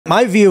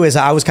my view is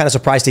I was kind of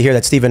surprised to hear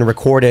that Steven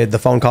recorded the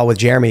phone call with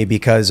Jeremy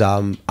because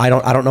I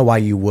don't know why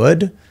you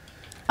would.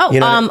 Oh, you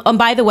know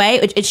by the way,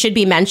 it should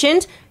be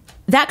mentioned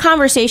that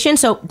conversation.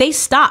 So they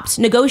stopped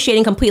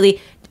negotiating completely,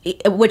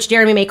 which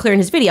Jeremy made clear in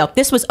his video.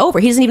 This was over.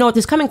 He doesn't even know what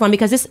this is coming from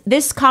because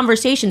this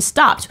conversation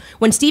stopped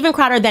when Steven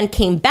Crowder then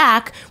came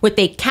back with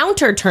a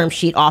counter term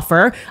sheet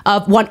offer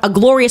of a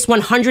glorious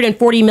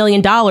 $140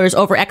 million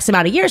over X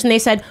amount of years. And they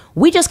said,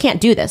 we just can't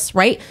do this,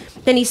 right?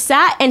 Then he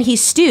sat and he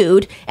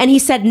stewed and he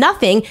said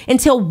nothing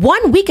until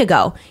 1 week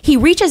ago. He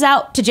reaches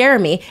out to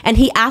Jeremy and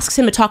he asks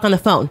him to talk on the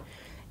phone.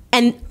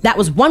 And that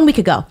was 1 week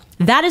ago.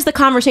 That is the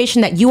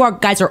conversation that you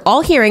guys are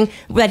all hearing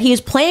that he is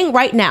playing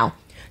right now.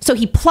 So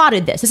he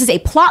plotted this. This is a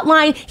plot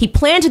line. He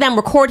planned to then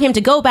record him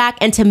to go back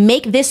and to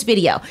make this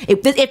video.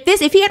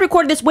 If he had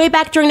recorded this way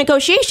back during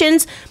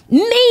negotiations,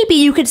 maybe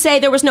you could say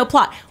there was no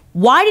plot.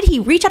 Why did he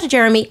reach out to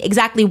Jeremy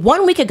exactly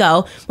 1 week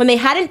ago when they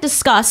hadn't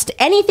discussed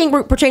anything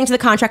pertaining to the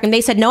contract and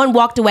they said no and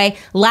walked away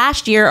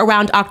last year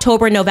around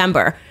October,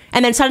 November?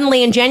 And then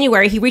suddenly in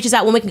January, he reaches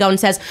out 1 week ago and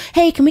says,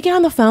 hey, can we get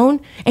on the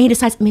phone? And he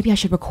decides, maybe I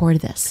should record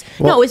this.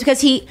 Well, no, it's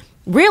because he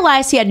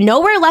realized he had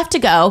nowhere left to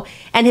go,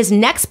 and his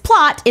next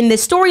plot in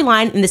this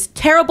storyline, in this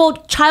terrible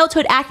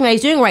childhood acting that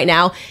he's doing right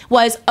now,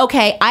 was,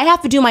 okay, I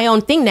have to do my own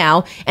thing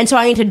now, and so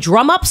I need to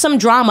drum up some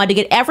drama to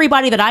get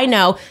everybody that I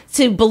know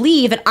to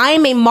believe that I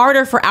am a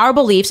martyr for our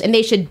beliefs, and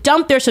they should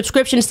dump their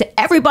subscriptions to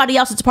everybody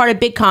else that's part of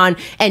BigCon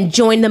and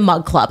join the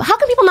Mug Club. How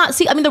can people not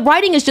see? I mean, the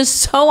writing is just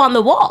so on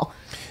the wall.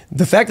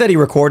 The fact that he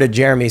recorded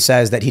Jeremy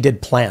says that he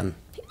did plan.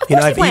 You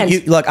know,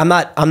 look, I'm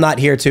not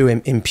here to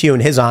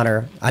impugn his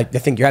honor. I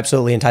think you're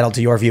absolutely entitled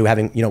to your view,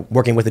 having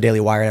working with the Daily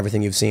Wire and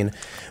everything you've seen.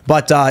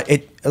 But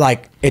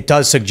it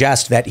does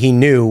suggest that he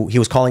knew he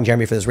was calling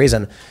Jeremy for this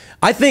reason.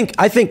 I think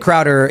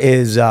Crowder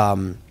is. I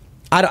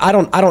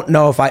don't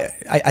know if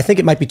I think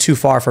it might be too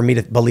far for me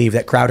to believe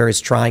that Crowder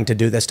is trying to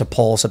do this to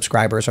pull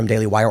subscribers from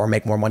Daily Wire or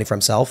make more money for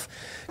himself,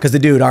 because the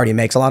dude already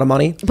makes a lot of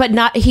money.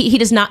 But he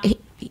does not.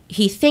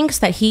 He thinks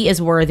that he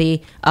is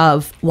worthy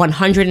of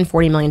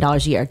 $140 million a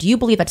year. Do you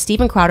believe that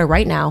Steven Crowder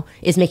right now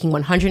is making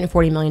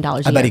 $140 million a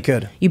year? I bet he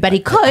could. You bet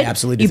he could. I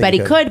absolutely do. You bet he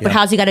could. Yeah. But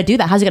how's he got to do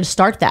that? How's he got to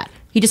start that?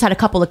 He just had a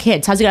couple of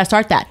kids. How's he got to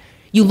start that?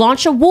 You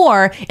launch a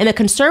war in the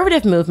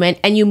conservative movement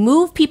and you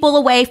move people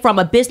away from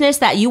a business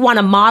that you want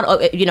to model.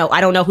 I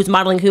don't know who's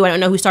modeling who. I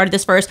don't know who started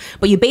this first.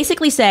 But you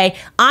basically say,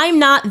 I'm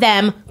not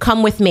them.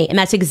 Come with me. And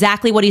that's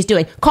exactly what he's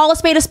doing. Call a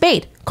spade a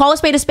spade. Call a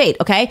spade a spade,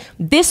 okay?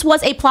 This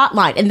was a plot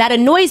line, and that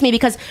annoys me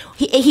because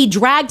he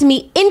dragged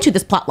me into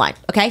this plot line,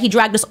 okay? He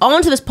dragged us all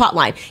into this plot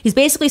line. He's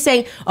basically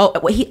saying,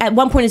 at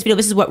one point in his video,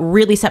 this is what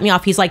really set me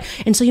off. He's like,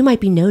 and so you might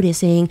be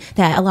noticing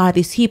that a lot of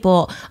these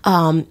people,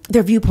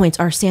 their viewpoints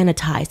are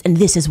sanitized, and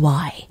this is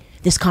why.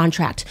 This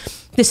contract,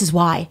 this is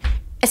why.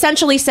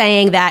 Essentially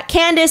saying that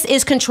Candace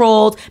is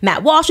controlled,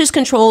 Matt Walsh is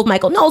controlled,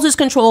 Michael Knowles is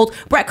controlled,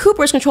 Brett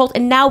Cooper is controlled,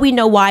 and now we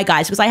know why,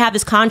 guys, because I have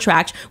this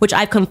contract, which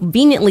I've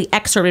conveniently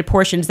excerpted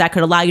portions that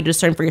could allow you to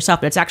discern for yourself,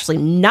 but it's actually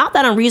not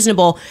that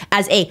unreasonable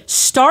as a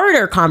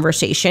starter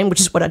conversation, which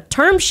is what a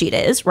term sheet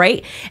is,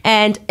 right?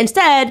 And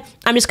instead,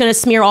 I'm just going to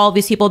smear all of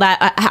these people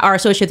that are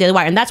associated with the Daily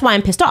Wire, and that's why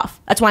I'm pissed off.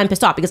 That's why I'm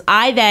pissed off, because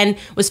I then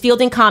was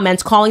fielding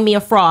comments calling me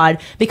a fraud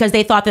because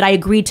they thought that I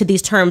agreed to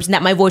these terms and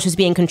that my voice was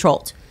being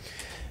controlled.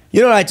 You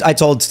know what I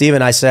told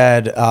Steven? I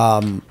said,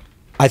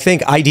 I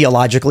think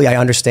ideologically I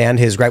understand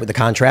his gripe with the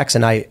contracts,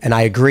 and I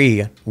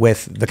agree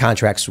with the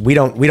contracts. We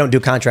don't do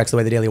contracts the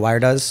way the Daily Wire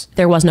does.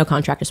 There was no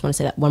contract. I just want to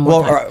say that one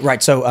more time.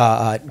 Right. So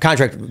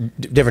contract,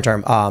 different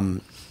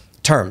term.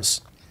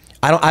 Terms.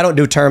 I don't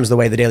do terms the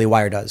way the Daily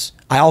Wire does.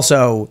 I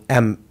also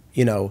am,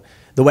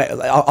 the way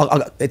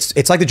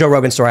it's like the Joe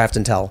Rogan story I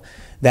often tell,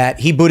 that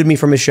he booted me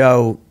from his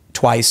show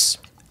twice,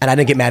 and I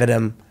didn't get mad at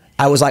him.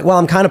 I was like, well,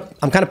 I'm kind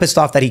of pissed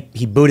off that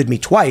he booted me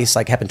twice,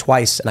 like happened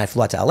twice, and I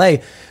flew out to LA,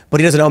 but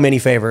he doesn't owe me any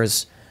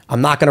favors. I'm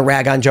not going to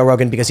rag on Joe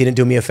Rogan because he didn't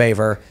do me a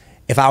favor.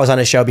 If I was on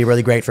his show, it'd be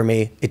really great for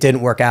me. It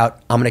didn't work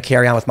out. I'm going to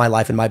carry on with my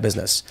life and my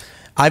business.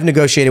 I've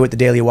negotiated with the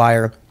Daily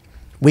Wire.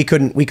 We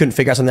couldn't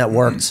figure out something that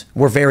worked.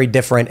 We're very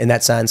different in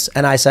that sense.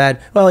 And I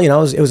said, well, it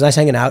was nice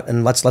hanging out,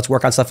 and let's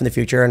work on stuff in the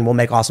future, and we'll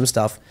make awesome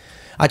stuff.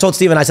 I told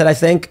Steven, I said, I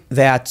think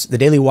that the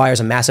Daily Wire is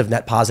a massive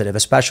net positive,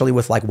 especially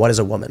with like, what is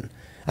a woman?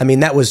 I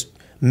mean, that was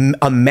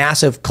a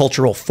massive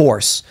cultural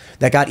force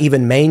that got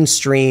even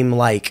mainstream,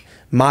 like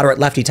moderate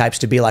lefty types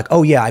to be like,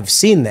 oh yeah, I've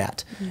seen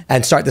that,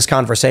 and start this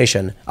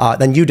conversation.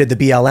 Then you did the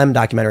BLM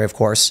documentary, of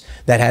course,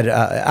 that had,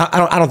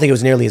 I don't think it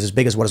was nearly as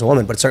big as What is a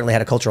Woman, but it certainly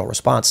had a cultural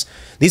response.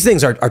 These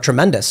things are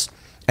tremendous.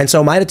 And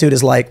so my attitude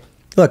is like,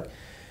 look,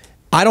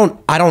 I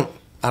don't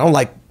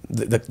like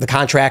the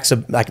contracts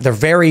of, like, they're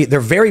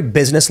very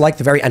business-like,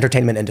 the very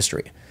entertainment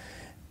industry.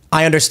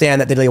 I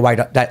understand that the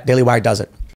Daily Wire does it.